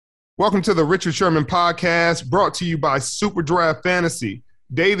Welcome to the Richard Sherman Podcast, brought to you by SuperDraft Fantasy.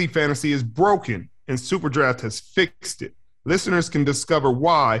 Daily fantasy is broken, and SuperDraft has fixed it. Listeners can discover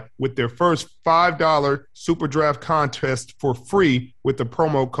why with their first $5 SuperDraft contest for free with the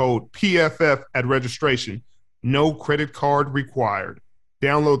promo code PFF at registration. No credit card required.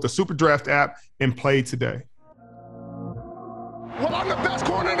 Download the SuperDraft app and play today. Well, I'm the best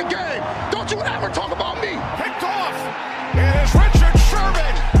corner in the game. Don't you ever talk about me. Picked off. It is Richard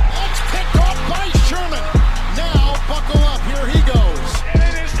Sherman. It's picked off by Sherman. Now, buckle up. Here he goes. And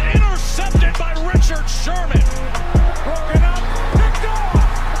it is intercepted by Richard Sherman. Broken up. Picked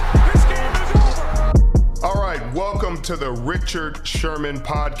off. This game is over. All right, welcome to the Richard Sherman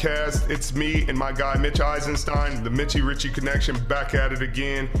Podcast. It's me and my guy, Mitch Eisenstein, the Mitchy Richie Connection, back at it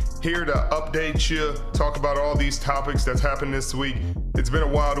again. Here to update you, talk about all these topics that's happened this week. It's been a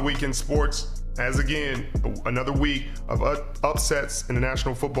wild week in sports. As again, another week of upsets in the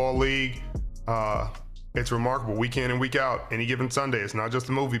National Football League. It's remarkable, week in and week out. Any given Sunday, it's not just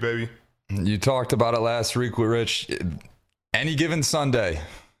a movie, baby. You talked about it last week with Rich. Any given Sunday,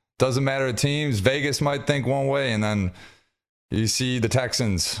 doesn't matter the teams. Vegas might think one way, and then you see the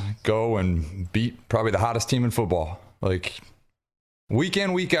Texans go and beat probably the hottest team in football. Like, week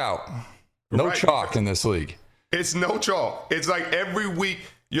in, week out. No chalk in this league. It's no chalk. It's like every week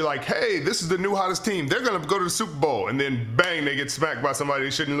you're like, hey, this is the new hottest team. They're going to go to the Super Bowl. And then, bang, they get smacked by somebody they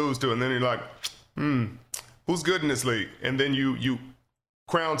shouldn't lose to. And then you're like, who's good in this league? And then you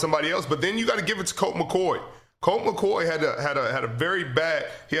crown somebody else. But then you got to give it to Colt McCoy. Colt McCoy had a very bad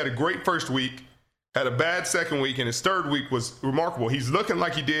 – he had a great first week, had a bad second week, and his third week was remarkable. He's looking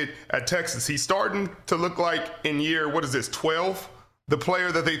like he did at Texas. He's starting to look like in year, 12? The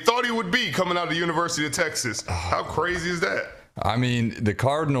player that they thought he would be coming out of the University of Texas. How crazy is that? I mean, the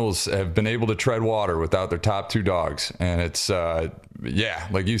Cardinals have been able to tread water without their top two dogs. And it's,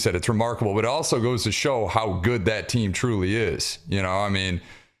 like you said, it's remarkable. But it also goes to show how good that team truly is. You know, I mean,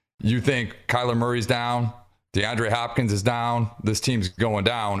 you think Kyler Murray's down, DeAndre Hopkins is down, this team's going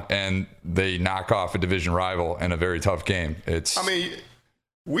down, and they knock off a division rival in a very tough game.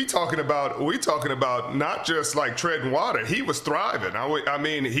 We talking about not just like treading water. He was thriving.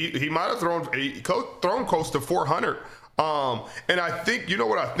 He might have thrown close to 400. And I think, you know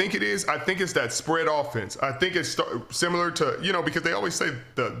what I think it is? I think it's that spread offense. I think it's similar to, because they always say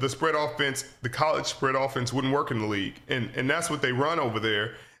the spread offense, the college spread offense wouldn't work in the league. And that's what they run over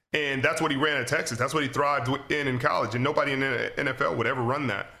there. And that's what he ran at Texas. That's what he thrived in college. And nobody in the NFL would ever run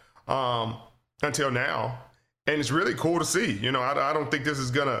that until now. And it's really cool to see. I don't think this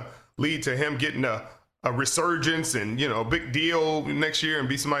is going to lead to him getting a resurgence and, a big deal next year and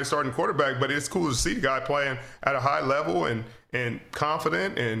be somebody's starting quarterback. But it's cool to see the guy playing at a high level and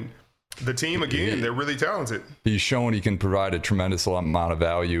confident. And the team, again, they're really talented. He's shown he can provide a tremendous amount of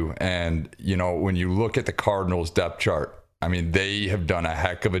value. And, when you look at the Cardinals depth chart, I mean, they have done a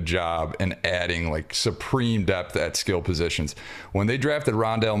heck of a job in adding like supreme depth at skill positions. When they drafted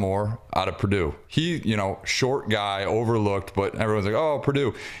Rondale Moore out of Purdue, he, short guy, overlooked, but everyone's like, oh,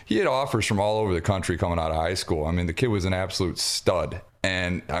 Purdue. He had offers from all over the country coming out of high school. I mean, the kid was an absolute stud.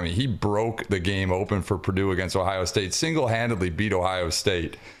 And, he broke the game open for Purdue against Ohio State, single-handedly beat Ohio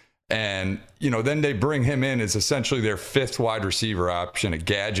State. And, then they bring him in as essentially their fifth wide receiver option, a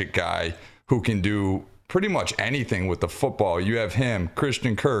gadget guy who can do pretty much anything with the football. You have him,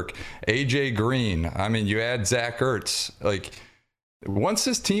 Christian Kirk, AJ Green. I mean, you add Zach Ertz. Like, once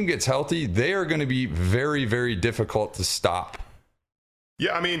this team gets healthy, they are going to be very, very difficult to stop.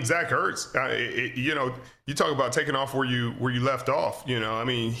 Yeah, Zach Ertz, you talk about taking off where you left off.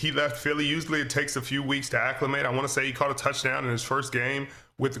 He left Philly. Usually it takes a few weeks to acclimate. I want to say he caught a touchdown in his first game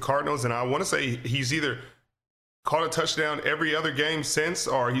with the Cardinals, and I want to say he's either caught a touchdown every other game since,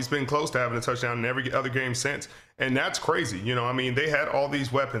 or he's been close to having a touchdown in every other game since. And that's crazy. They had all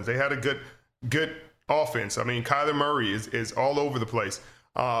these weapons. They had a good offense. Kyler Murray is all over the place.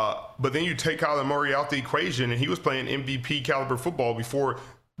 But then you take Kyler Murray out the equation, and he was playing MVP caliber football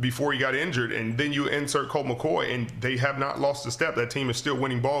before he got injured. And then you insert Colt McCoy, and they have not lost a step. That team is still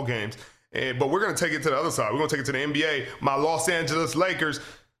winning ball games. But we're going to take it to the other side. We're going to take it to the NBA. My Los Angeles Lakers.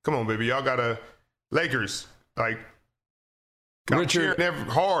 Come on, baby. Y'all got Lakers. Like, Richard,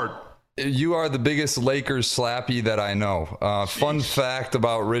 hard. You are the biggest Lakers slappy that I know. Fun fact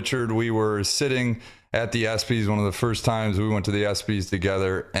about Richard, we were sitting at the ESPYs, one of the first times we went to the ESPYs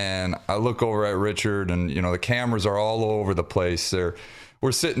together, and I look over at Richard, and, the cameras are all over the place.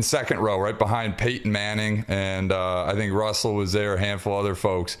 We're sitting second row right behind Peyton Manning, and I think Russell was there, a handful of other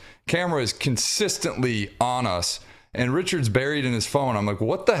folks. Camera is consistently on us, and Richard's buried in his phone. I'm like,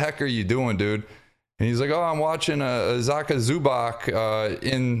 what the heck are you doing, dude? And he's like, oh, I'm watching Zaka Zubac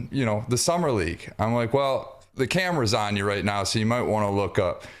in, the summer league. I'm like, well, the camera's on you right now, so you might want to look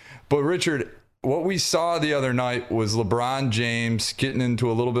up. But Richard, what we saw the other night was LeBron James getting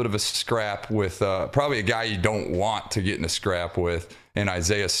into a little bit of a scrap with probably a guy you don't want to get in a scrap with, and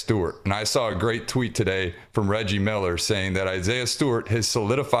Isaiah Stewart. And I saw a great tweet today from Reggie Miller saying that Isaiah Stewart has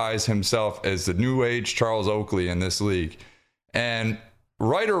solidified himself as the new age Charles Oakley in this league. And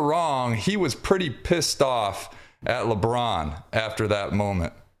right or wrong, he was pretty pissed off at LeBron after that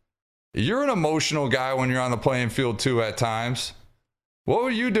moment. You're an emotional guy when you're on the playing field too at times. What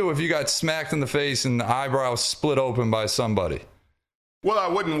would you do if you got smacked in the face and the eyebrows split open by somebody? Well, I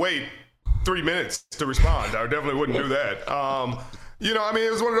wouldn't wait 3 minutes to respond. I definitely wouldn't do that.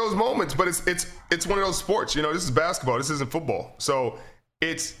 It was one of those moments, but it's one of those sports. This is basketball. This isn't football. So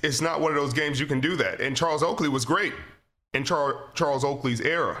it's not one of those games you can do that. And Charles Oakley was great in Charles Oakley's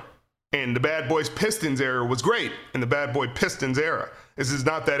era. And the Bad Boys Pistons era was great in the Bad Boy Pistons era. This is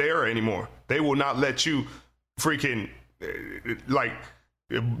not that era anymore. They will not let you freaking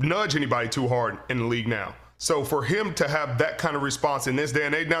nudge anybody too hard in the league now. So for him to have that kind of response in this day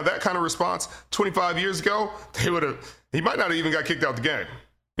and age, now that kind of response 25 years ago, he might not have even got kicked out the game.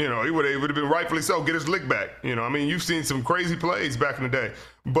 He would have been rightfully so, get his lick back. You've seen some crazy plays back in the day.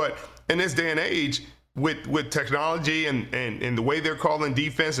 But in this day and age, with technology and the way they're calling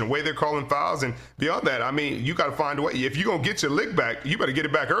defense and the way they're calling fouls and beyond that, you got to find a way. If you're going to get your lick back, you better get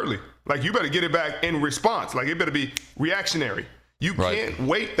it back early. You better get it back in response. It better be reactionary. You can't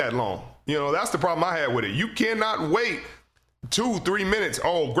wait that long. That's the problem I had with it. You cannot wait 2-3 minutes.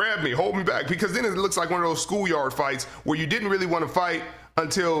 Oh, grab me, hold me back. Because then it looks like one of those schoolyard fights where you didn't really want to fight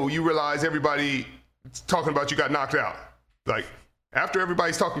until you realize everybody talking about you got knocked out. After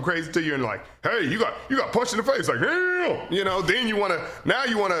everybody's talking crazy to you and hey, you got punched in the face. Then you want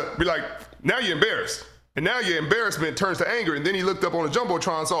to be like, now you're embarrassed. And now your embarrassment turns to anger. And then he looked up on the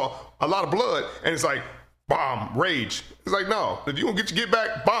Jumbotron, saw a lot of blood, and it's like, bomb, rage. It's like, no, if you want to get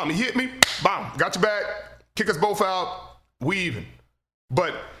back, bomb, he hit me, bomb, got your back, kick us both out, we even.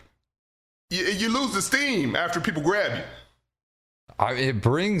 But you lose the steam after people grab you. It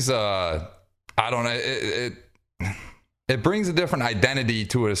brings, it brings a different identity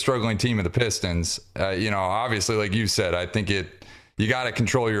to a struggling team of the Pistons. Obviously, like you said, I think you got to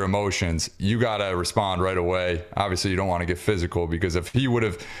control your emotions. You got to respond right away. Obviously, you don't want to get physical, because if he would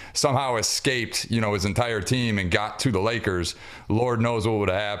have somehow escaped, his entire team and got to the Lakers, Lord knows what would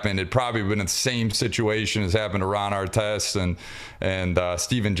have happened. It'd probably been the same situation as happened to Ron Artest and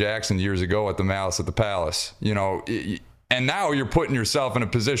Steven Jackson years ago at the Malice at the Palace. And now you're putting yourself in a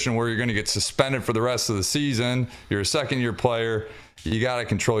position where you're going to get suspended for the rest of the season. You're a second-year player. You got to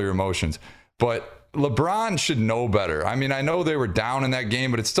control your emotions. But LeBron should know better. I know they were down in that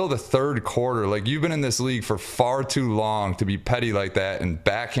game, but it's still the third quarter. You've been in this league for far too long to be petty like that and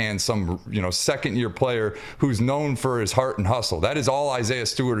backhand some, second-year player who's known for his heart and hustle. That is all Isaiah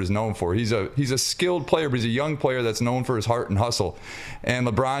Stewart is known for. He's a skilled player, but he's a young player that's known for his heart and hustle. And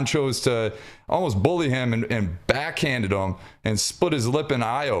LeBron chose to almost bully him and backhanded him and split his lip and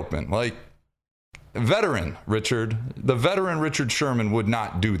eye open. The veteran Richard Sherman would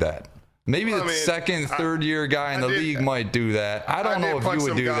not do that. Maybe the second, third-year guy in the league might do that. I don't know if you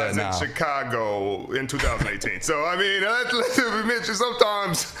would do that now. I did punch some guys in Chicago in 2018. So, let's admit,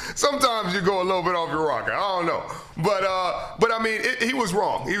 sometimes you go a little bit off your rocker. I don't know. But he was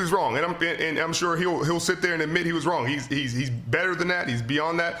wrong. He was wrong. And I'm sure he'll sit there and admit he was wrong. He's better than that. He's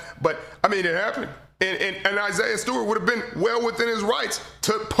beyond that. But, it happened. And Isaiah Stewart would have been well within his rights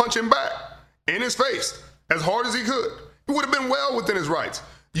to punch him back in his face as hard as he could. He would have been well within his rights.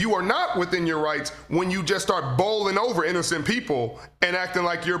 You are not within your rights when you just start bowling over innocent people and acting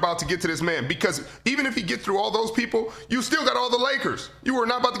like you're about to get to this man. Because even if he gets through all those people, you still got all the Lakers. You are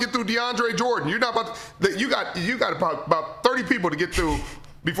not about to get through DeAndre Jordan. You're not about to, you got about 30 people to get through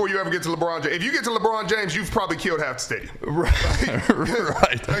before you ever get to LeBron James. If you get to LeBron James, you've probably killed half the stadium. Right.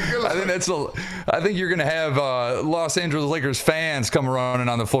 I think you're going to have Los Angeles Lakers fans come running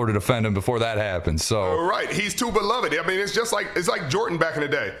on the floor to defend him before that happens. So right, he's too beloved. It's like Jordan back in the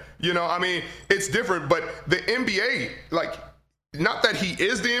day. It's different. But the NBA, not that he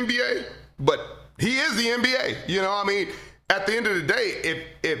is the NBA, but he is the NBA. At the end of the day,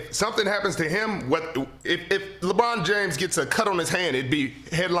 if something happens to him, if LeBron James gets a cut on his hand, it'd be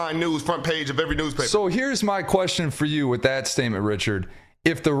headline news, front page of every newspaper. So here's my question for you with that statement, Richard.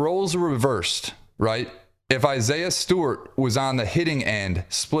 If the roles were reversed, right? If Isaiah Stewart was on the hitting end,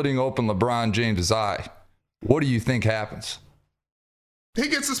 splitting open LeBron James' eye, what do you think happens? He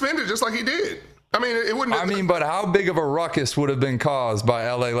gets suspended just like he did. I mean, it wouldn't. I mean, but how big of a ruckus would have been caused by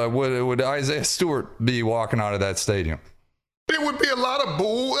LA? Like, would Isaiah Stewart be walking out of that stadium? It would be a lot of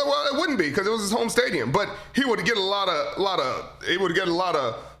boo. Well, it wouldn't be because it was his home stadium. But he would get a lot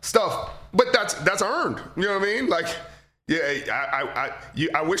of stuff. But that's earned. You know what I mean? Like, yeah,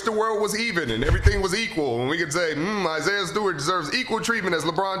 I wish the world was even and everything was equal, and we could say Isaiah Stewart deserves equal treatment as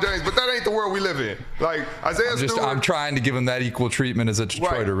LeBron James. But that ain't the world we live in. Like Stewart. I'm trying to give him that equal treatment as a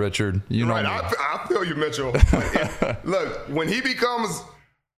Detroiter, right. Richard. You know, right? I feel you, Mitchell. Look, when he becomes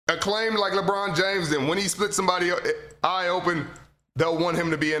acclaimed like LeBron James, then when he splits somebody's eye open, they'll want him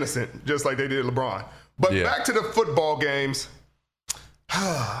to be innocent, just like they did LeBron. But back to the football games.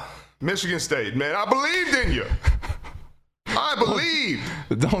 Michigan State, man, I believed in you. I believed.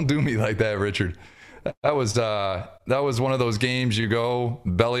 Don't do me like that, Richard. That was one of those games you go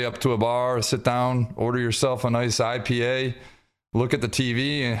belly up to a bar, sit down, order yourself a nice IPA, look at the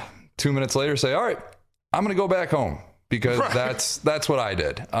TV, and 2 minutes later say, all right, I'm going to go back home. Because that's what I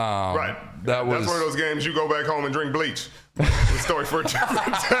did. Right. That's one of those games you go back home and drink bleach. The story for a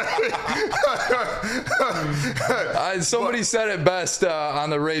different day. Somebody said it best on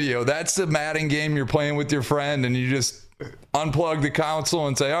the radio. That's the Madden game you're playing with your friend, and you just unplug the console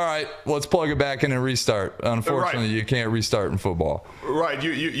and say, all right, let's plug it back in and restart. Unfortunately, you can't restart in football. Right.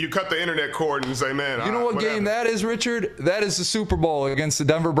 You cut the internet cord and say, man. You know what game that is, Richard? That is the Super Bowl against the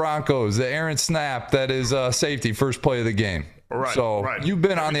Denver Broncos. The Aaron snap, that is safety, first play of the game. Right. So you've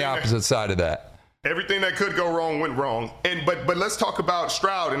been on the opposite side of that. Everything that could go wrong went wrong. But let's talk about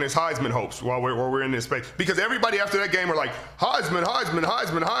Stroud and his Heisman hopes while we're in this space. Because everybody after that game were like, Heisman, Heisman,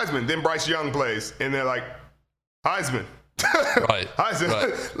 Heisman, Heisman. Then Bryce Young plays, and they're like, Heisman. Right. Heisman.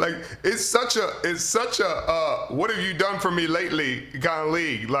 Right. Like it's such a what have you done for me lately kind of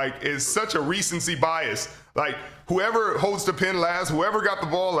league. Like it's such a recency bias. Like whoever holds the pen last, whoever got the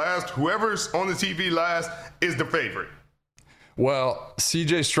ball last, whoever's on the TV last is the favorite. Well,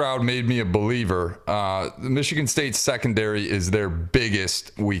 CJ Stroud made me a believer. The Michigan State secondary is their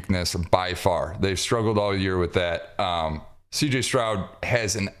biggest weakness by far. They've struggled all year with that. CJ Stroud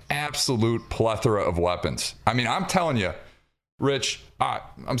has an absolute plethora of weapons. I mean, I'm telling you, Rich,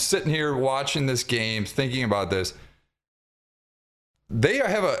 I'm sitting here watching this game, thinking about this. They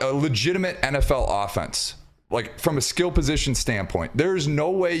have a legitimate NFL offense, like from a skill position standpoint. There's no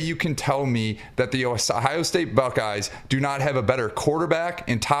way you can tell me that the Ohio State Buckeyes do not have a better quarterback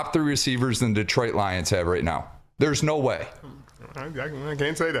and top 3 receivers than Detroit Lions have right now. There's no way. I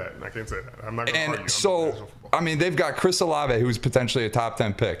can't say that. I'm not going to argue. And so, I mean, they've got Chris Olave, who's potentially a top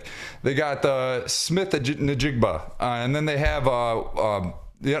 10 pick. They got Smith Najigba, and then they have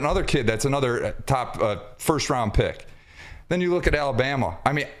another kid that's another top first-round pick. Then you look at Alabama.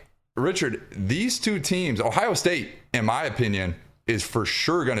 I mean, Richard, these two teams, Ohio State, in my opinion, is for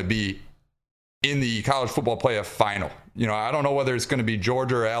sure going to be in the college football playoff final. You know, I don't know whether it's going to be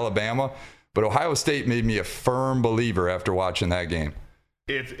Georgia or Alabama, but Ohio State made me a firm believer after watching that game.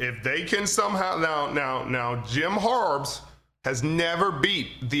 If they can somehow now Jim Harbs has never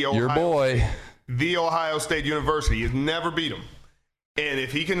beat the Ohio State University. He's never beat them. And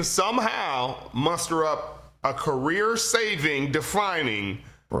if he can somehow muster up a career-saving, defining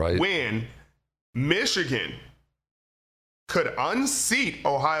win, Michigan could unseat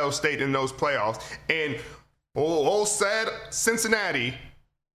Ohio State in those playoffs. And old sad Cincinnati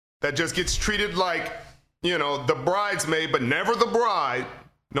that just gets treated like, you know, the bridesmaid, but never the bride.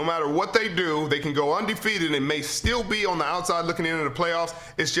 No matter what they do, they can go undefeated and may still be on the outside looking into the playoffs.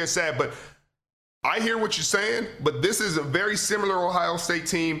 It's just sad. But I hear what you're saying, but this is a very similar Ohio State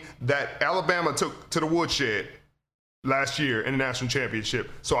team that Alabama took to the woodshed last year in the national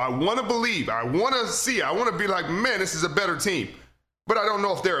championship. So I want to believe, I want to be like, man, this is a better team. But I don't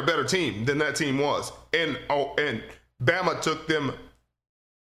know if they're a better team than that team was. And Bama took them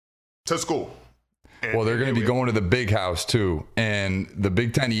to school. Well, they're going to be going to the big house too. And the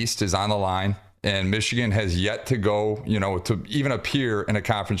Big Ten East is on the line. And Michigan has yet to go, you know, to even appear in a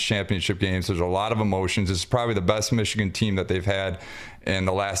conference championship game. So there's a lot of emotions. This is probably the best Michigan team that they've had in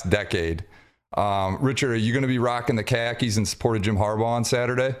the last decade. Richard, are you going to be rocking the khakis in support of Jim Harbaugh on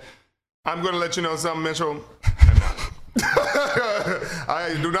Saturday? I'm going to let you know something, Mitchell. I'm not.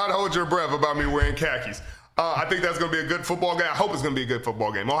 I do not hold your breath about me wearing khakis. I think that's going to be a good football game. I hope it's going to be a good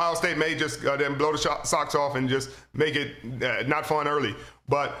football game. Ohio State may just then blow the socks off and just make it not fun early.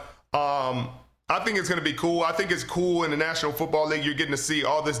 But I I think it's going to be cool. I think it's cool in the National Football League. You're getting to see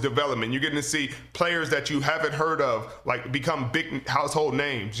all this development. You're getting to see players that you haven't heard of, like, become big household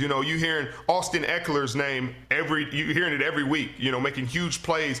names. You know, you're hearing Austin Eckler's name you're hearing it every week, you know, making huge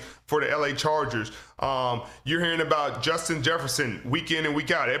plays for the LA Chargers. You're hearing about Justin Jefferson week in and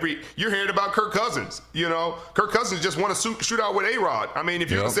week out. You're hearing about Kirk Cousins. You know, Kirk Cousins just won a shootout with A-Rod. I mean, if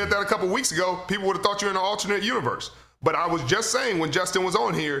you had said that a couple weeks ago, people would have thought you were in an alternate universe. But I was just saying, when Justin was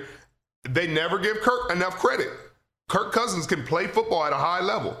on here, they never give Kirk enough credit. Kirk Cousins can play football at a high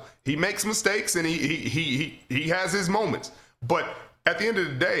level. He makes mistakes and he has his moments. But at the end of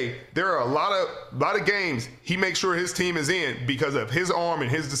the day, there are a lot of games he makes sure his team is in because of his arm and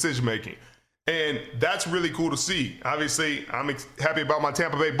his decision making. And that's really cool to see. Obviously, I'm happy about my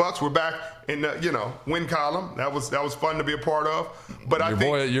Tampa Bay Bucks. We're back in the, win column. That was fun to be a part of.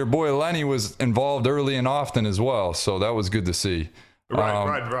 But your boy Lenny was involved early and often as well, so that was good to see.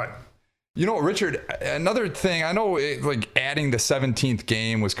 Right. You know, Richard, another thing, I know like adding the 17th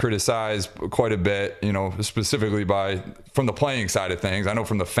game was criticized quite a bit, you know, specifically from the playing side of things. I know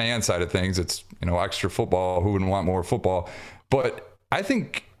from the fan side of things, it's, extra football. Who wouldn't want more football? But I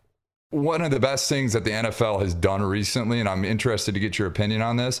think one of the best things that the NFL has done recently, and I'm interested to get your opinion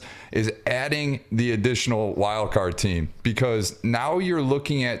on this, is adding the additional wildcard team. Because now you're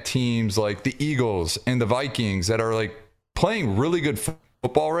looking at teams like the Eagles and the Vikings that are like playing really good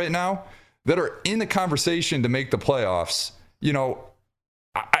football right now, that are in the conversation to make the playoffs. You know,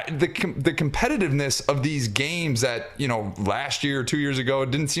 the competitiveness of these games that, last year or 2 years ago, it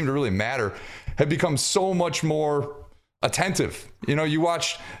didn't seem to really matter, have become so much more attentive. You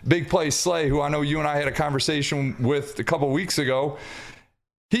watched Big Play Slay, who I know you and I had a conversation with a couple weeks ago.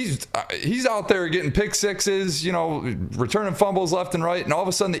 He's out there getting pick sixes, returning fumbles left and right. And all of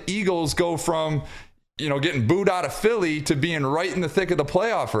a sudden the Eagles go from, getting booed out of Philly to being right in the thick of the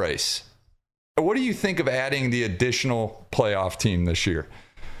playoff race. What do you think of adding the additional playoff team this year?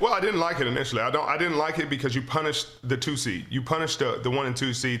 Well, I didn't like it initially. I didn't like it because you punished the 2 seed. You punished the 1 and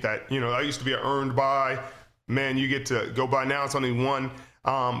 2 seed that, I used to be an earned by. Man, you get to go by. Now it's only 1.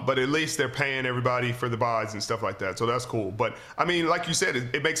 But at least they're paying everybody for the buys and stuff like that. So that's cool. But, I mean, like you said,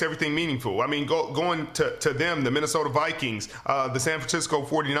 it makes everything meaningful. I mean, going to them, the Minnesota Vikings, the San Francisco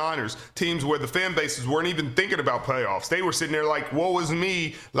 49ers, teams where the fan bases weren't even thinking about playoffs. They were sitting there like, woe is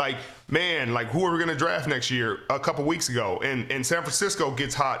me, like, man, like, who are we going to draft next year a couple weeks ago? And San Francisco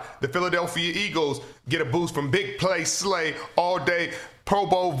gets hot. The Philadelphia Eagles get a boost from Big Play Slay all day. Pro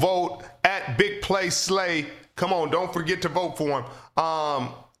Bowl vote at Big Play Slay. Come on, don't forget to vote for him.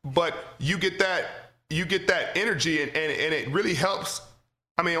 But you get that energy and it really helps.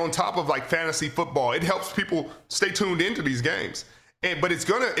 I mean, on top of like fantasy football, it helps people stay tuned into these games. But it's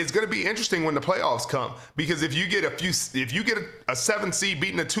gonna be interesting when the playoffs come, because if you get a 7 seed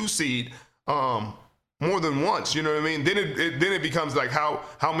beating a 2 seed more than once, you know what I mean? Then it becomes like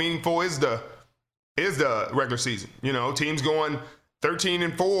how meaningful is the regular season? Teams going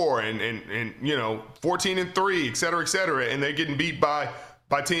 13-4 and 14-3, et cetera, and they're getting beat by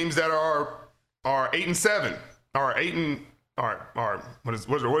teams that are 8-7 or 8 and what are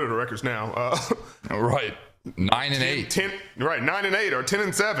the records now? Right, 9-8, 10, right, 9-8 or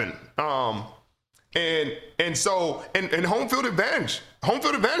 10-7. And home field advantage. Home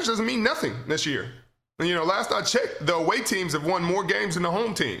field advantage doesn't mean nothing this year. Last I checked, the away teams have won more games than the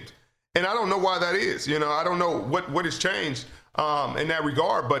home teams, and I don't know why that is. I don't know what has changed in that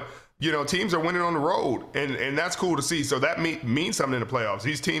regard, but teams are winning on the road, and that's cool to see. So that means something in the playoffs.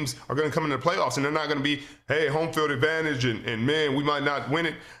 These teams are going to come into the playoffs, and they're not going to be, hey, home field advantage, and man, we might not win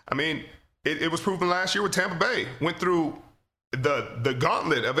it. I mean, it was proven last year with Tampa Bay. Went through the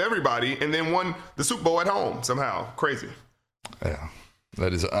gauntlet of everybody, and then won the Super Bowl at home somehow. Crazy. Yeah,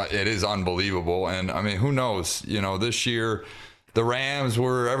 it is unbelievable. And I mean, who knows? This year, the Rams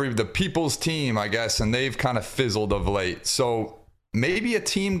were the people's team, I guess, and they've kind of fizzled of late. So maybe a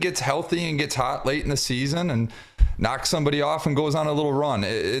team gets healthy and gets hot late in the season and knocks somebody off and goes on a little run.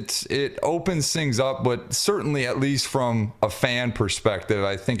 It opens things up, but certainly, at least from a fan perspective,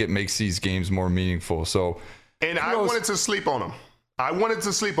 I think it makes these games more meaningful. So, and I wanted to sleep on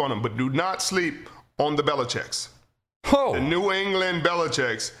them. But do not sleep on the Belichicks. Oh. The New England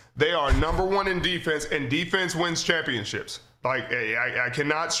Belichicks, they are number 1 in defense, and defense wins championships. Like, I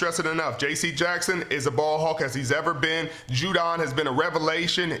cannot stress it enough. J.C. Jackson is a ball hawk as he's ever been. Judon has been a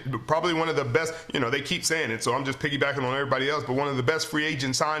revelation, probably one of the best. They keep saying it, so I'm just piggybacking on everybody else, but one of the best free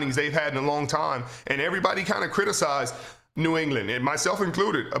agent signings they've had in a long time. And everybody kind of criticized New England, and myself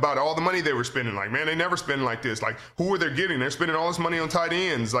included, about all the money they were spending. Like, man, they never spend like this. Like, who are they getting? They're spending all this money on tight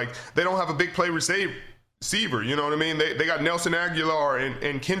ends. Like, they don't have a big play receiver. receiver. You know what I mean? They got Nelson Aguilar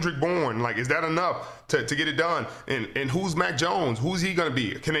and Kendrick Bourne. Like, is that enough to get it done? And who's Mac Jones? Who's he going to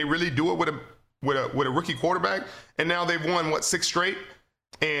be? Can they really do it with a rookie quarterback? And now they've won, 6 straight?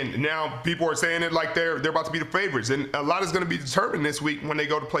 And now people are saying it like they're about to be the favorites. And a lot is going to be determined this week when they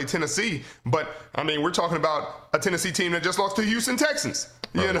go to play Tennessee. But, I mean, we're talking about a Tennessee team that just lost to Houston Texans.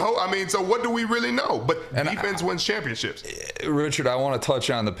 Right. You know, I mean, so what do we really know? But defense wins championships. Richard, I want to touch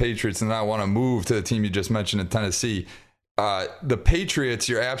on the Patriots, and I want to move to the team you just mentioned in Tennessee. The Patriots,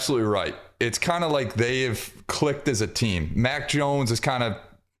 you're absolutely right. It's kind of like they have clicked as a team. Mac Jones is kind of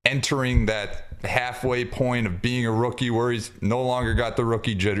entering that halfway point of being a rookie where he's no longer got the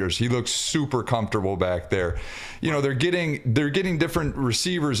rookie jitters. He looks super comfortable back there. You know, they're getting different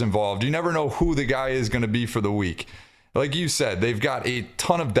receivers involved. You never know who the guy is going to be for the week. Like you said, they've got a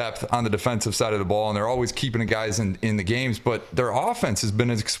ton of depth on the defensive side of the ball, and they're always keeping the guys in the games, but their offense has been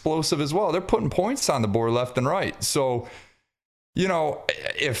as explosive as well. They're putting points on the board left and right. So, you know,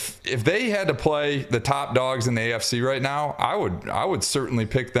 if they had to play the top dogs in the AFC right now, I would certainly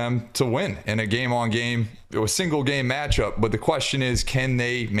pick them to win in a game-on-game, a single-game matchup. But the question is, can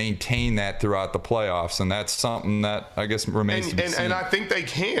they maintain that throughout the playoffs? And that's something that I guess remains to be seen. And I think they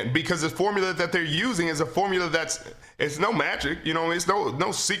can, because the formula that they're using is a formula it's no magic. You know, it's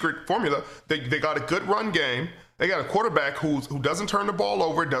no secret formula. They got a good run game. They got a quarterback who doesn't turn the ball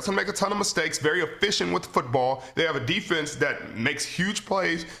over, doesn't make a ton of mistakes, very efficient with the football. They have a defense that makes huge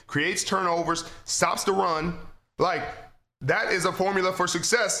plays, creates turnovers, stops the run. Like, that is a formula for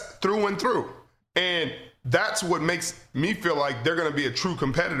success through and through. And that's what makes me feel like they're going to be a true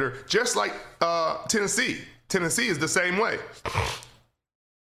competitor, just like Tennessee. Tennessee is the same way.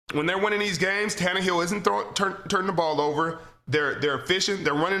 When they're winning these games, Tannehill isn't turning the ball over. They're efficient.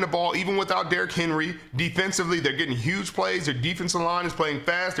 They're running the ball even without Derrick Henry. Defensively, they're getting huge plays. Their defensive line is playing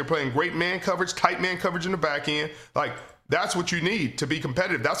fast. They're playing great man coverage, tight man coverage in the back end. Like, that's what you need to be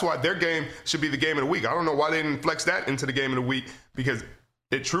competitive. That's why their game should be the game of the week. I don't know why they didn't flex that into the game of the week, because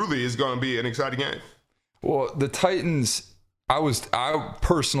it truly is going to be an exciting game. Well, the Titans, I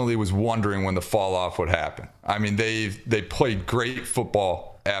personally was wondering when the fall off would happen. I mean, they played great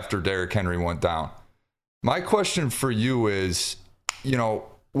football after Derrick Henry went down. My question for you is, you know,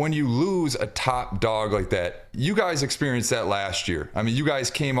 when you lose a top dog like that, you guys experienced that last year. I mean, you guys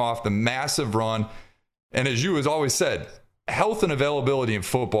came off the massive run. And as you has always said, health and availability in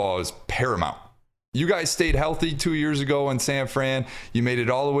football is paramount. You guys stayed healthy 2 years ago in San Fran. You made it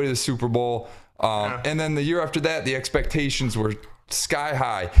all the way to the Super Bowl. And then the year after that, the expectations were sky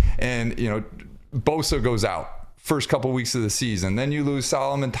high. And, you know, Bosa goes out first couple weeks of the season. Then you lose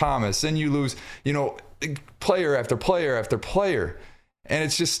Solomon Thomas. Then you lose, you know, player after player after player. And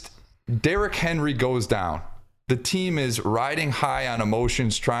it's just, Derrick Henry goes down. The team is riding high on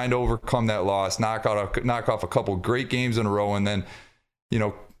emotions, trying to overcome that loss, knock off a couple great games in a row, and then, you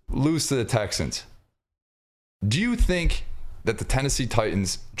know, lose to the Texans. Do you think that the Tennessee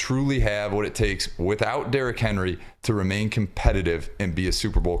Titans truly have what it takes without Derrick Henry to remain competitive and be a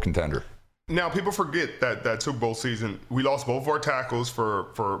Super Bowl contender? Now, people forget that Super Bowl season, we lost both of our tackles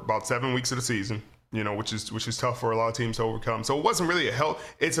for about 7 weeks of the season, you know, which is tough for a lot of teams to overcome. So it wasn't really a help.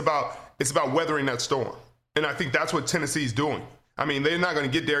 It's about weathering that storm. And I think that's what Tennessee's doing. I mean, they're not going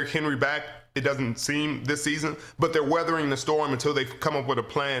to get Derrick Henry back, it doesn't seem, this season, but they're weathering the storm until they come up with a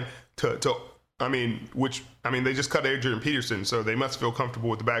plan they just cut Adrian Peterson, so they must feel comfortable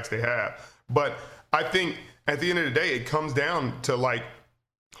with the backs they have. But I think at the end of the day, it comes down to, like,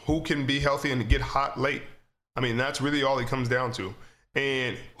 who can be healthy and get hot late. I mean, that's really all it comes down to.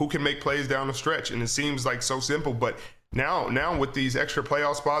 And who can make plays down the stretch. And it seems like so simple, but now with these extra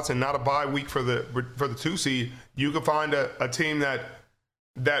playoff spots and not a bye week for the 2 seed, you can find a team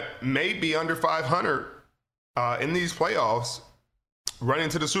that may be under 500 in these playoffs, run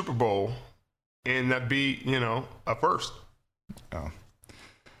into the Super Bowl, and that'd be, you know, a first. Oh.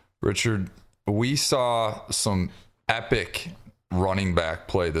 Richard, we saw some epic running back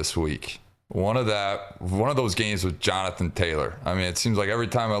play this week. One of those games was Jonathan Taylor. I mean, it seems like every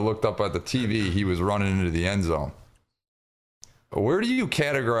time I looked up at the TV, he was running into the end zone. Where do you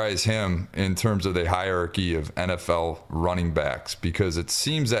categorize him in terms of the hierarchy of NFL running backs? Because it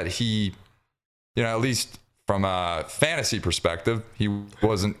seems that he, you know, at least from a fantasy perspective, he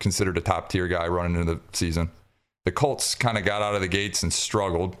wasn't considered a top tier guy running into the season. The Colts kind of got out of the gates and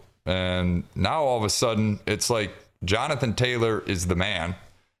struggled. And now all of a sudden it's like Jonathan Taylor is the man.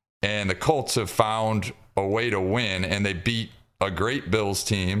 And the Colts have found a way to win, and they beat a great Bills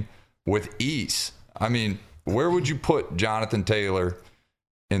team with ease. I mean, where would you put Jonathan Taylor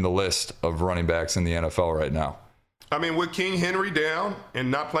in the list of running backs in the NFL right now? I mean, with King Henry down and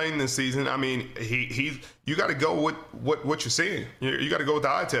not playing this season, I mean, you got to go with what you're seeing. You got to go with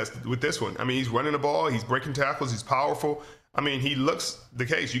the eye test with this one. I mean, he's running the ball, he's breaking tackles, he's powerful. I mean, he looks the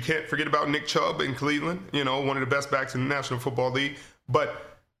case. You can't forget about Nick Chubb in Cleveland, one of the best backs in the National Football League.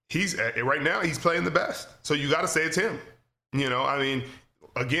 But right now he's playing the best. So you got to say it's him. I mean,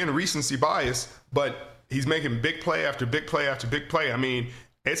 again, recency bias, but he's making big play after big play after big play. I mean,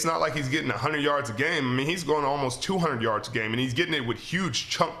 it's not like he's getting 100 yards a game. I mean, he's going almost 200 yards a game, and he's getting it with huge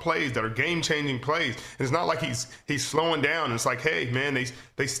chunk plays that are game-changing plays. And it's not like he's slowing down. And it's like, hey, man,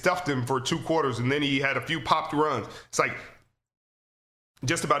 they stuffed him for 2 quarters, and then he had a few popped runs. It's like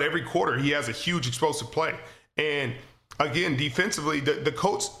just about every quarter he has a huge explosive play. And again, defensively, the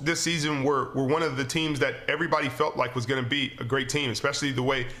Colts this season were one of the teams that everybody felt like was going to be a great team, especially the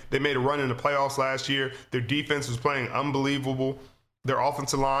way they made a run in the playoffs last year. Their defense was playing unbelievable. Their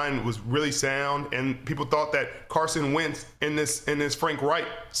offensive line was really sound, and people thought that Carson Wentz in this Frank Reich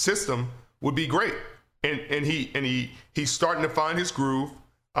system would be great. And he's starting to find his groove.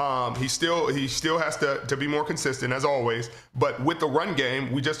 He still has to be more consistent as always. But with the run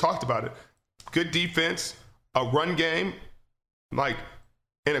game, we just talked about it. Good defense, a run game,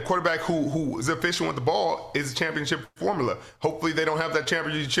 and a quarterback who is efficient with the ball is a championship formula. Hopefully they don't have that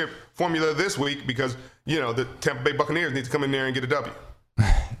championship formula this week because, the Tampa Bay Buccaneers need to come in there and get a W.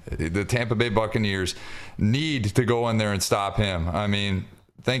 The Tampa Bay Buccaneers need to go in there and stop him. I mean,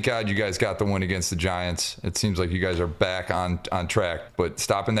 thank God you guys got the win against the Giants. It seems like you guys are back on track, but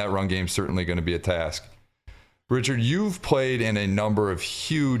stopping that run game is certainly going to be a task. Richard, you've played in a number of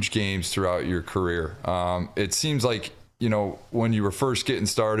huge games throughout your career. It seems like, when you were first getting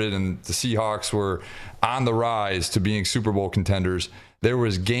started and the Seahawks were on the rise to being Super Bowl contenders, there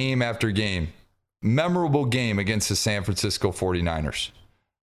was game after game, memorable game against the San Francisco 49ers.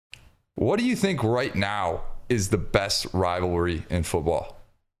 What do you think right now is the best rivalry in football?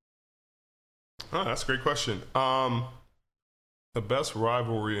 Oh, that's a great question. The best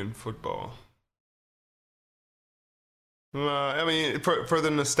rivalry in football. I mean, for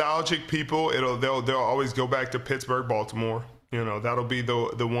the nostalgic people, they'll always go back to Pittsburgh, Baltimore. That'll be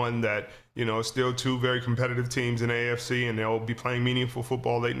the one that still 2 very competitive teams in AFC, and they'll be playing meaningful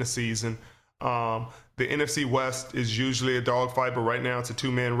football late in the season. The NFC West is usually a dogfight, but right now it's a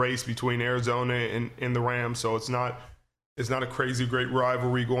 2-man race between Arizona and the Rams, so it's not a crazy great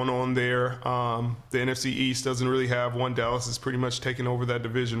rivalry going on there. The NFC East doesn't really have one. Dallas is pretty much taking over that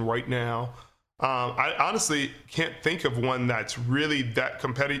division right now. I honestly can't think of one that's really that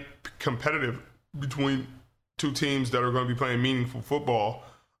competitive between 2 teams that are going to be playing meaningful football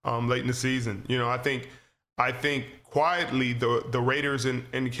late in the season. I think quietly the Raiders and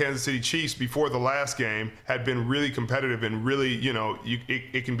the Kansas City Chiefs before the last game had been really competitive and really,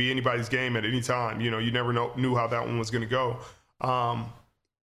 it can be anybody's game at any time. You never knew how that one was going to go.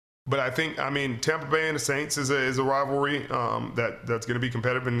 But I think, Tampa Bay and the Saints is a rivalry that's going to be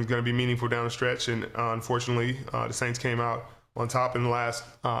competitive and is going to be meaningful down the stretch. And unfortunately, the Saints came out on top in the last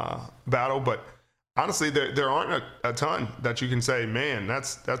battle. But honestly, there aren't a ton that you can say, man,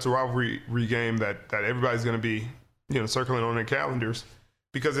 that's a rivalry game that everybody's going to be circling on their calendars,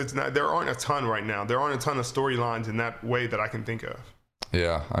 because there aren't a ton right now. There aren't a ton of storylines in that way that I can think of.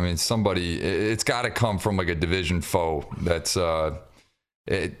 Yeah, it's got to come from like a division foe that's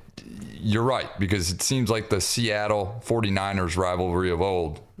you're right, because it seems like the Seattle 49ers rivalry of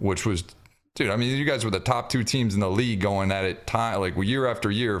old, which was, you guys were the top 2 teams in the league going at it year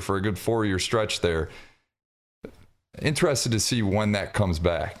after year for a good 4-year stretch there. Interested to see when that comes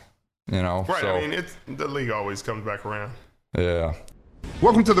back, Right, so, the league always comes back around. Yeah.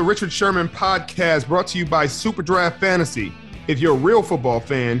 Welcome to the Richard Sherman Podcast, brought to you by Super Draft Fantasy. If you're a real football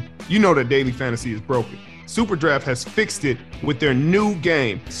fan, you know that daily fantasy is broken. SuperDraft has fixed it with their new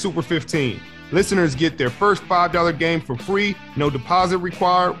game, Super 15. Listeners get their first $5 game for free, no deposit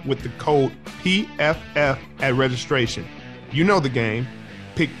required, with the code PFF at registration. You know the game.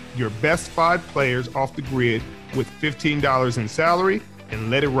 Pick your best 5 players off the grid with $15 in salary and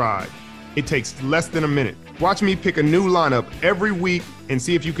let it ride. It takes less than a minute. Watch me pick a new lineup every week and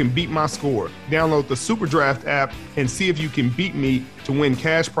see if you can beat my score. Download the SuperDraft app and see if you can beat me to win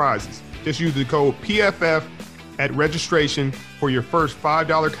cash prizes. Just use the code PFF at registration for your first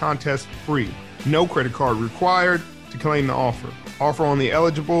 $5 contest free. No credit card required to claim the offer. Offer only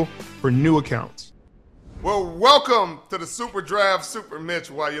eligible for new accounts. Well, welcome to the Super Draft Super Mitch.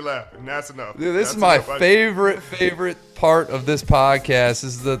 Why you laughing? That's enough. Dude, this is my favorite part of this podcast. This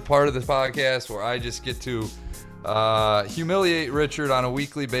is the part of the podcast where I just get to humiliate Richard on a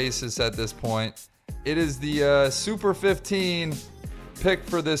weekly basis at this point. It is the Super 15 pick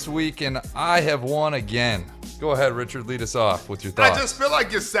for this week, and I have won again. Go ahead, Richard. Lead us off with your thoughts. I just feel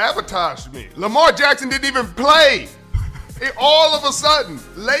like you sabotaged me. Lamar Jackson didn't even play. All of a sudden,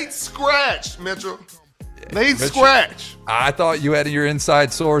 late scratch, Mitchell. Late scratch. I thought you had your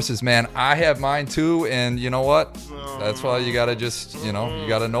inside sources, man. I have mine too, and you know what? That's why you gotta just, you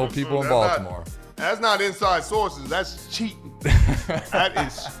got to know people in Baltimore. That's not inside sources. That's cheating. That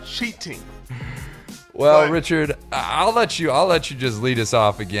is cheating. Well, Richard, I'll let you just lead us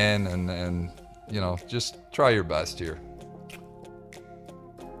off again, and just try your best here.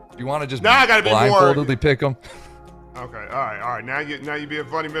 You want to just now I gotta be blindfoldedly pick them? Okay, all right. Now you being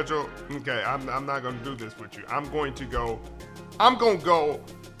funny, Mitchell. Okay, I'm not gonna do this with you. I'm gonna go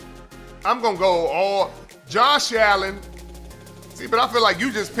all Josh Allen. See, but I feel like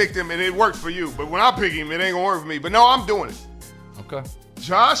you just picked him and it works for you. But when I pick him, it ain't gonna work for me. But no, I'm doing it. Okay.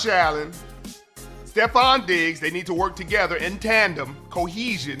 Josh Allen, Stephon Diggs, they need to work together in tandem,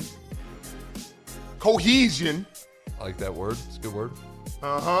 cohesion. I like that word. It's a good word.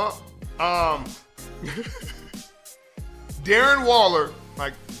 Darren Waller,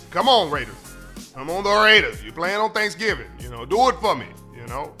 like, come on, Raiders. I'm on the Raiders. You're playing on Thanksgiving. Do it for me.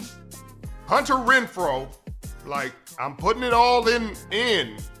 Hunter Renfrow, like, I'm putting it all in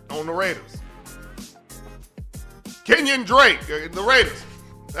on the Raiders. Kenyon Drake, the Raiders.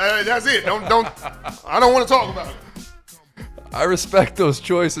 That's it. Don't. I don't want to talk about it. I respect those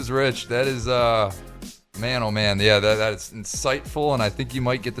choices, Rich. That is, man, oh man, yeah, that is insightful, and I think you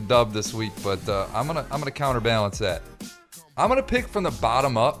might get the dub this week. But I'm gonna counterbalance that. I'm gonna pick from the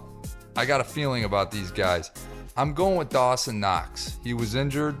bottom up. I got a feeling about these guys. I'm going with Dawson Knox. He was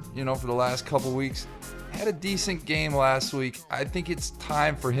injured, for the last couple weeks. Had a decent game last week. I think it's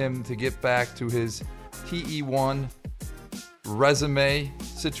time for him to get back to his TE1 resume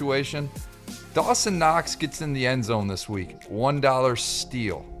situation. Dawson Knox gets in the end zone this week. $1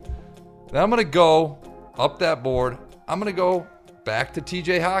 steal. Then I'm going to go up that board. I'm going to go back to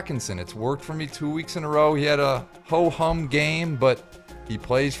TJ Hawkinson. It's worked for me 2 weeks in a row. He had a ho-hum game, but he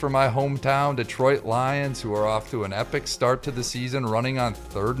plays for my hometown Detroit Lions, who are off to an epic start to the season, running on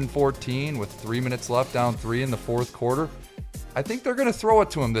 3rd and 14 with 3 minutes left, down 3 in the fourth quarter. I think they're going to throw it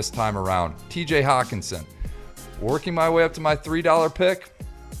to him this time around. TJ Hawkinson. Working my way up to my $3 pick,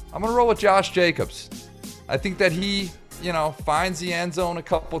 I'm going to roll with Josh Jacobs. I think that he, finds the end zone a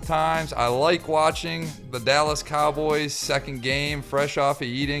couple times. I like watching the Dallas Cowboys' second game, fresh off of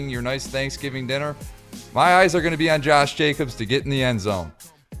eating your nice Thanksgiving dinner. My eyes are going to be on Josh Jacobs to get in the end zone.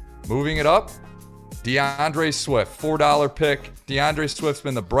 Moving it up, DeAndre Swift, $4 pick. DeAndre Swift's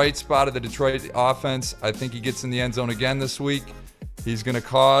been the bright spot of the Detroit offense. I think he gets in the end zone again this week. He's going to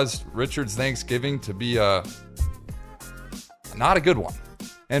cause Richard's Thanksgiving to be not a good one.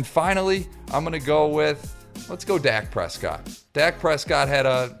 And finally, I'm going to go with, let's go Dak Prescott. Dak Prescott had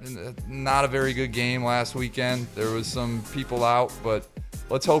not a very good game last weekend. There was some people out, but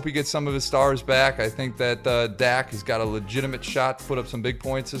let's hope he gets some of his stars back. I think that Dak has got a legitimate shot to put up some big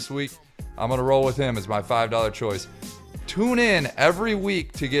points this week. I'm going to roll with him as my $5 choice. Tune in every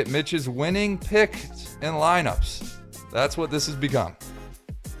week to get Mitch's winning picks and lineups. That's what this has become.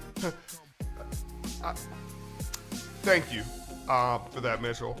 Thank you for that,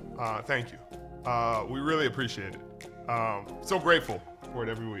 Mitchell. Thank you. We really appreciate it. So grateful for it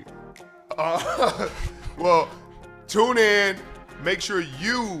every week. Well, tune in. Make sure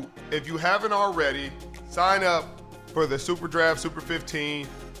if you haven't already, sign up for the Super Draft Super 15.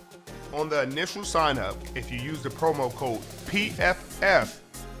 On the initial sign up, if you use the promo code PFF,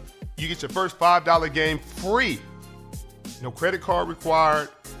 you get your first $5 game free. No credit card required,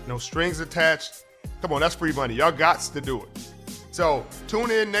 no strings attached. Come on, that's free money. Y'all gots to do it. So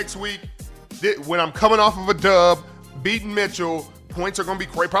tune in next week when I'm coming off of a dub, beating Mitchell. Points are going to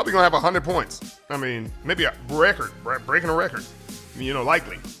be great. Probably going to have 100 points. I mean, maybe a record, breaking a record.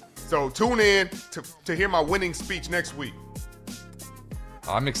 Likely. So tune in to hear my winning speech next week.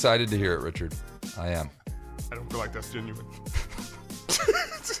 I'm excited to hear it, Richard. I am. I don't feel like that's genuine.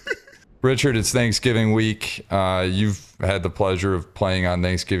 Richard, it's Thanksgiving week. You've had the pleasure of playing on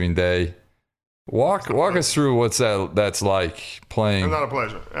Thanksgiving Day. Walk us through what's that's like playing. It's not a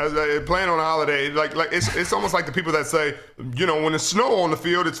pleasure. Playing on a holiday, like it's almost like the people that say, when there's snow on the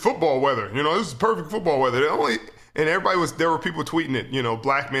field, it's football weather. This is perfect football weather. And there were people tweeting it,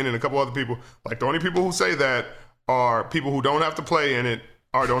 black men and a couple other people. Like, the only people who say that are people who don't have to play in it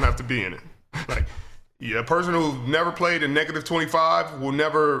or don't have to be in it. Like, a person who never played in -25 will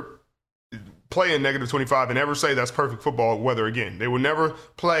never play in -25 and ever say that's perfect football weather again. They will never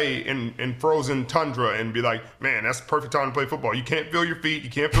play in frozen tundra and be like, man, that's the perfect time to play football. You can't feel your feet. You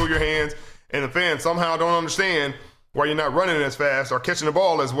can't feel your hands. And the fans somehow don't understand why you're not running as fast or catching the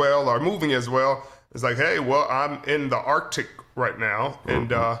ball as well or moving as well. It's like, hey, well, I'm in the Arctic right now, and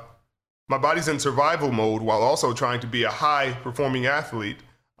my body's in survival mode while also trying to be a high-performing athlete.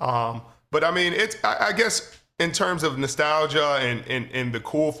 But I mean, I guess in terms of nostalgia and the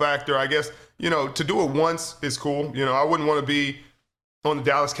cool factor, I guess, to do it once is cool. I wouldn't want to be on the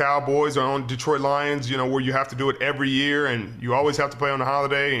Dallas Cowboys or on Detroit Lions, where you have to do it every year and you always have to play on the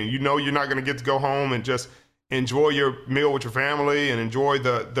holiday, and you're not going to get to go home and just enjoy your meal with your family and enjoy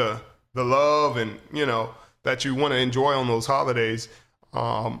the love and that you want to enjoy on those holidays.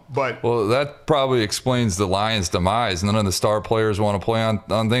 But that probably explains the Lions' demise. None of the star players want to play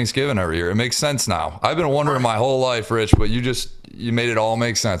on Thanksgiving every year. It makes sense now. I've been wondering my whole life, Rich, but you made it all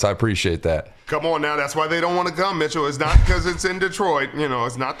make sense. I appreciate that. Come on now, that's why they don't want to come, Mitchell. It's not because it's in Detroit.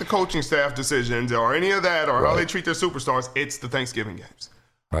 It's not the coaching staff decisions or any of that or how they treat their superstars. It's the Thanksgiving games.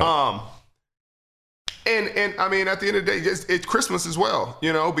 Right. And I mean, at the end of the day, it's Christmas as well,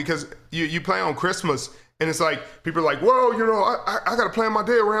 because you play on Christmas, and it's like, people are like, whoa, I got to plan my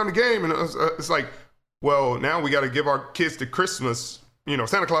day around the game. And it's like, well, now we got to give our kids to Christmas.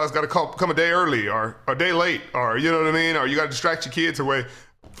 Santa Claus got to come a day early or a day late, or, you know what I mean? Or you got to distract your kids away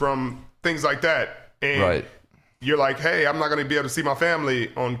from things like that. And you're like, hey, I'm not going to be able to see my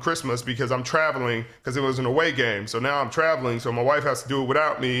family on Christmas because I'm traveling, because it was an away game. So now I'm traveling, so my wife has to do it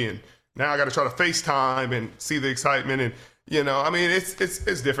without me. And now I got to try to FaceTime and see the excitement. And, I mean, it's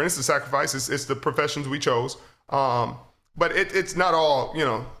different. It's a sacrifice. It's the professions we chose. But it's not all,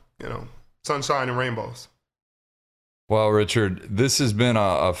 sunshine and rainbows. Well, Richard, this has been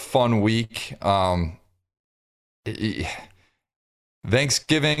a fun week.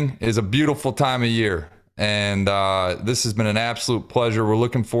 Thanksgiving is a beautiful time of year, and this has been an absolute pleasure. We're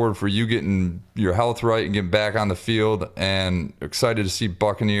looking forward for you getting your health right and getting back on the field, and excited to see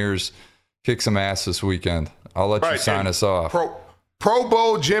Buccaneers kick some ass this weekend. I'll let you sign us off. Pro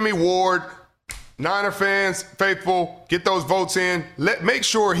Bowl Jimmy Ward, Niner fans, faithful, get those votes in. Make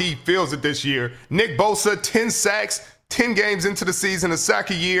sure he feels it this year. Nick Bosa, 10 sacks, 10 games into the season, a sack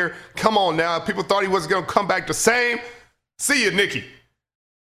a year. Come on now. People thought he wasn't going to come back the same. See you, Nicky.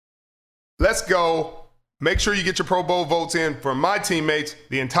 Let's go. Make sure you get your Pro Bowl votes in for my teammates,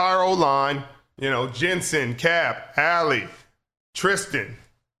 the entire O-line, Jensen, Cap, Allie, Tristan,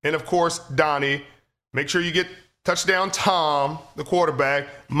 and, of course, Donnie. Make sure you get touchdown Tom, the quarterback,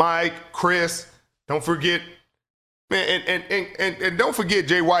 Mike, Chris. Don't forget, man, and don't forget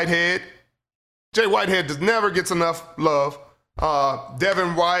Jay Whitehead. Jay Whitehead never gets enough love.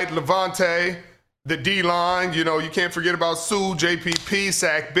 Devin White, Levante, the D-line, you can't forget about Sue, JPP,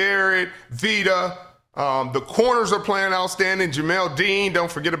 Zach Barrett, Vita. The corners are playing outstanding. Jamel Dean, don't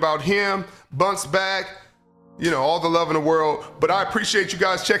forget about him. Bunt's back. All the love in the world. But I appreciate you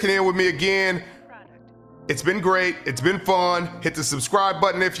guys checking in with me again. It's been great. It's been fun. Hit the subscribe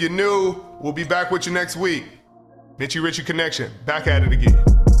button if you're new. We'll be back with you next week. Mitchie Richie Connection. Back at it again.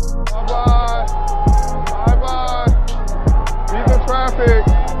 Bye-bye. Bye-bye. Beat the traffic.